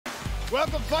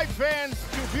Welcome, fight fans,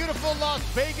 to beautiful Las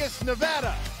Vegas,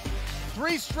 Nevada.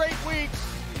 3 straight weeks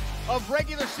of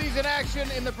regular season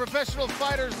action in the Professional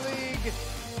Fighters League,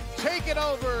 taking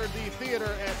over the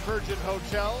theater at Virgin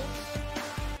Hotels.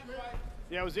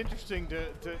 Yeah, it was interesting to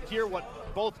hear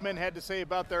what both men had to say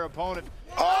about their opponent.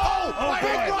 Oh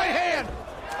big right hand!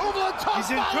 Umalatov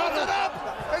follows it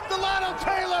up, and Delano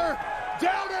Taylor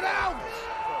down and out.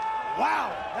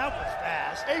 Wow, that was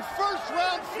fast. A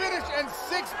first-round finish and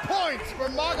 6 points for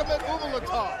Magomed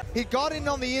Umalatov. He got in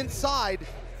on the inside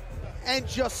and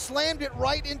just slammed it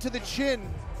right into the chin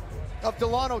of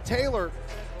Delano Taylor.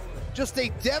 Just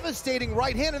a devastating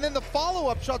right hand, and then the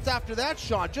follow-up shots after that,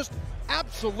 Sean, just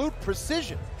absolute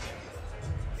precision.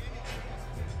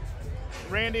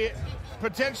 Randy,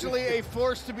 potentially a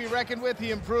force to be reckoned with.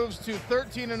 He improves to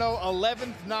 13-0,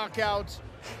 11th knockout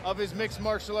of his mixed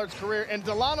martial arts career, and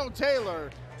Delano Taylor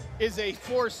is a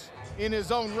force in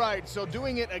his own right, so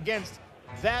doing it against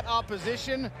that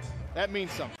opposition, that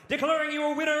means something. Declaring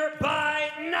your winner by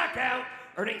knockout,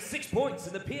 earning 6 points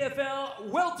in the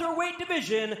PFL welterweight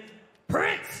division,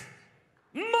 Prince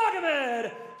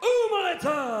Magomed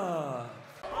Umalatov.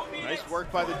 Nice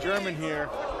work by the German here,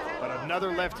 but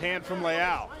another left hand from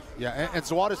Leal. Yeah, and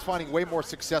Zawada's finding way more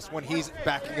success when he's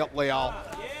backing up Leal.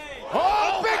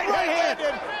 Oh, big right hand!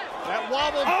 That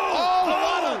wobbled.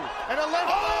 And a left.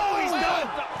 Oh, he's done.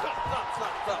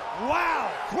 Wow.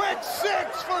 Quick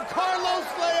 6 for Carlos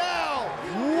Leal.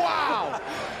 Wow.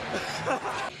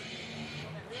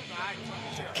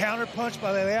 It's a counter punch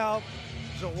by Leal.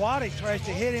 Zawada tries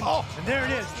to hit him, and there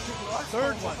it is.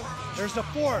 Third one. There's the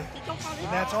fourth.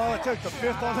 And that's all it took. The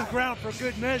 5th on the ground for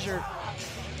good measure.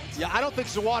 Yeah, I don't think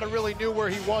Zawada really knew where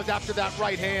he was after that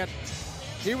right hand.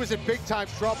 He was in big-time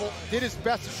trouble, did his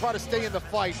best to try to stay in the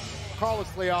fight.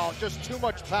 Carlos Leal, just too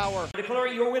much power.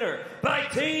 Declaring your winner by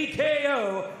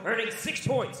TKO, earning 6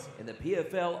 points in the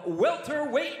PFL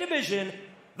welterweight division,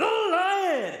 the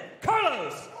Lion,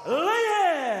 Carlos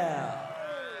Leal.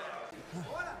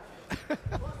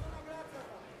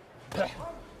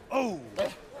 Oh,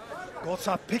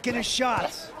 Goltsov picking his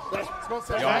shots.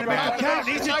 Trying to make him count.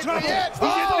 He's in trouble. He's in Look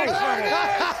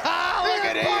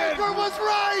at Parker was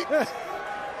right.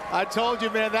 I told you,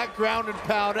 man, that ground and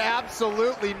pound,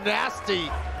 absolutely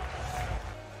nasty.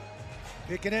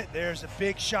 Picking it. There's a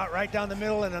big shot right down the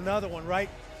middle and another one right,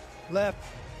 left,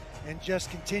 and just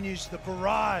continues the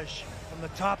barrage from the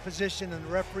top position, and the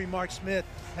referee, Mark Smith,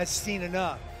 has seen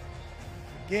enough.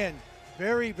 Again,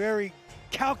 very, very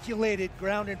calculated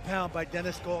ground and pound by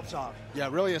Denis Goltsov. Yeah,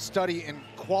 really a study in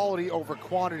quality over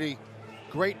quantity.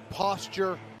 Great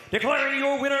posture. Declaring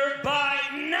your winner by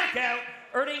knockout,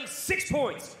 earning 6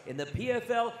 points in the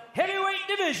PFL heavyweight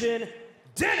division,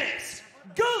 Denis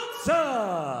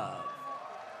Goltsov.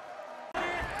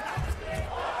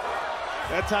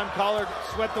 That time Collard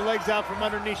sweat the legs out from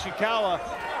under Nishikawa.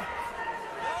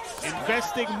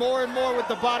 Investing more and more with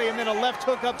the body, and then a left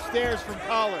hook upstairs from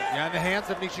Collard. Yeah, and the hands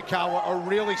of Nishikawa are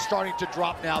really starting to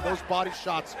drop now. Those body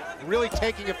shots really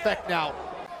taking effect now.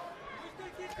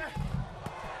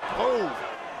 Oh,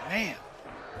 man.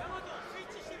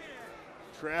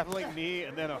 Traveling knee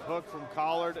and then a hook from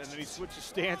Collard, and then he switches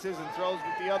stances and throws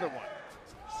with the other one.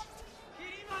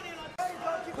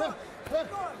 Where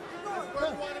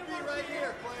you want to be right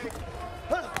here, Clay.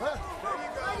 There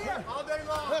you go. All day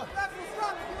long.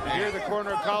 You hear the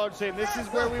corner of Collard saying, "This is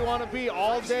where we want to be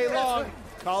all day long."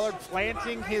 Collard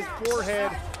planting his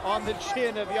forehead on the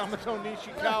chin of Yamato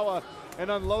Nishikawa and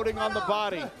unloading on the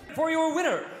body. For your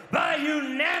winner by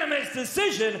unanimous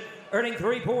decision, earning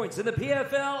 3 points in the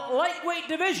PFL lightweight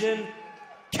division,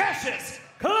 Cassius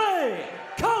Clay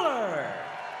Collard.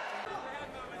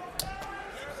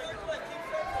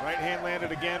 Right hand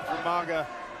landed again for Maga.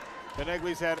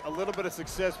 Benegli's had a little bit of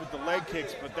success with the leg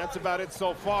kicks, but that's about it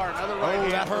so far. Another right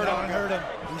hand. That hurt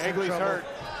him. Egley's hurt.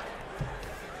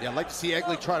 Yeah, I'd like to see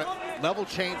Egley try to level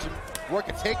change and work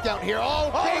a takedown here. Oh,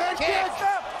 head kick!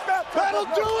 That'll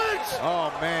do it!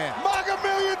 Oh, man. Maga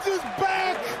Millions is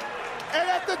back! And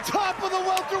at the top of the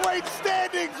welterweight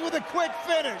standings with a quick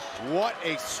finish. What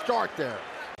a start there.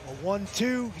 A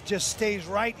 1-2, he just stays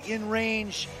right in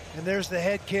range, and there's the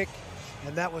head kick,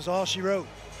 and that was all she wrote.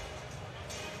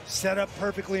 Set up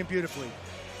perfectly and beautifully.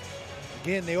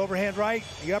 Again, the overhand right,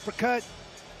 the uppercut.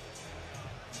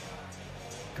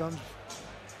 Comes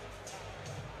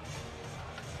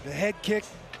the head kick.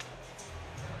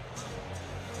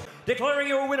 Declaring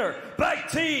your winner by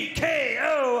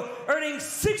TKO, earning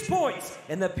 6 points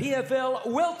in the PFL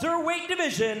welterweight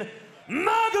division,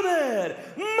 Magomed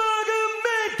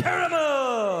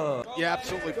Caramel. Yeah,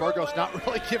 absolutely. Burgos not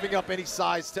really giving up any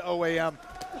size to OAM,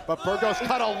 but Burgos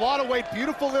cut a lot of weight.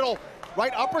 Beautiful little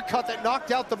right uppercut that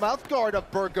knocked out the mouth guard of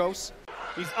Burgos.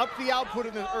 He's upped the output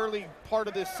in the early part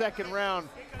of this second round,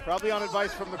 probably on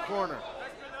advice from the corner.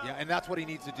 Yeah, and that's what he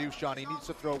needs to do, Sean. He needs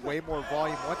to throw way more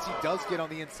volume once he does get on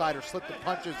the inside or slip the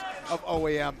punches of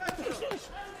OAM.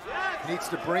 He needs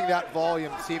to bring that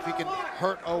volume, see if he can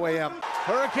hurt OAM.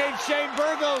 Hurricane Shane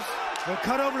Burgos. He'll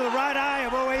cut over to the right eye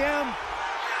of OAM.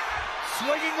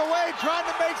 Swinging away, trying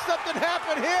to make something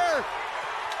happen here.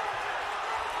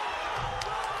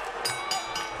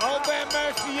 Aubin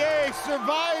Mercier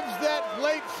survives that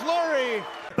late flurry.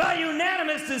 By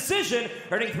unanimous decision,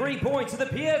 earning 3 points in the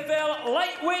PFL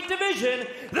lightweight division,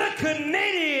 the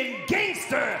Canadian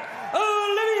gangster,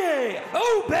 Olivier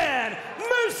Aubin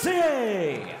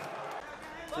Mercier.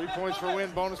 3 points for a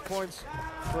win, bonus points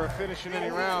for a finish in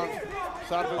any round.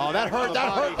 Oh, that hurt,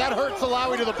 that hurt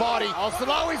Salawi to the body. Oh,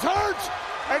 Salawi's hurt,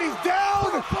 and he's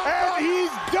down, and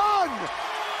he's done.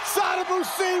 Sadibou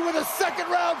C with a second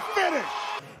round finish.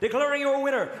 Declaring your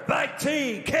winner by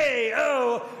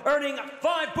TKO, earning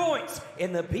 5 points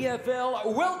in the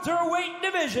PFL welterweight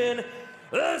division,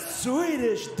 the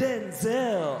Swedish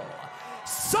Denzel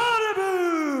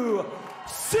Sadibou.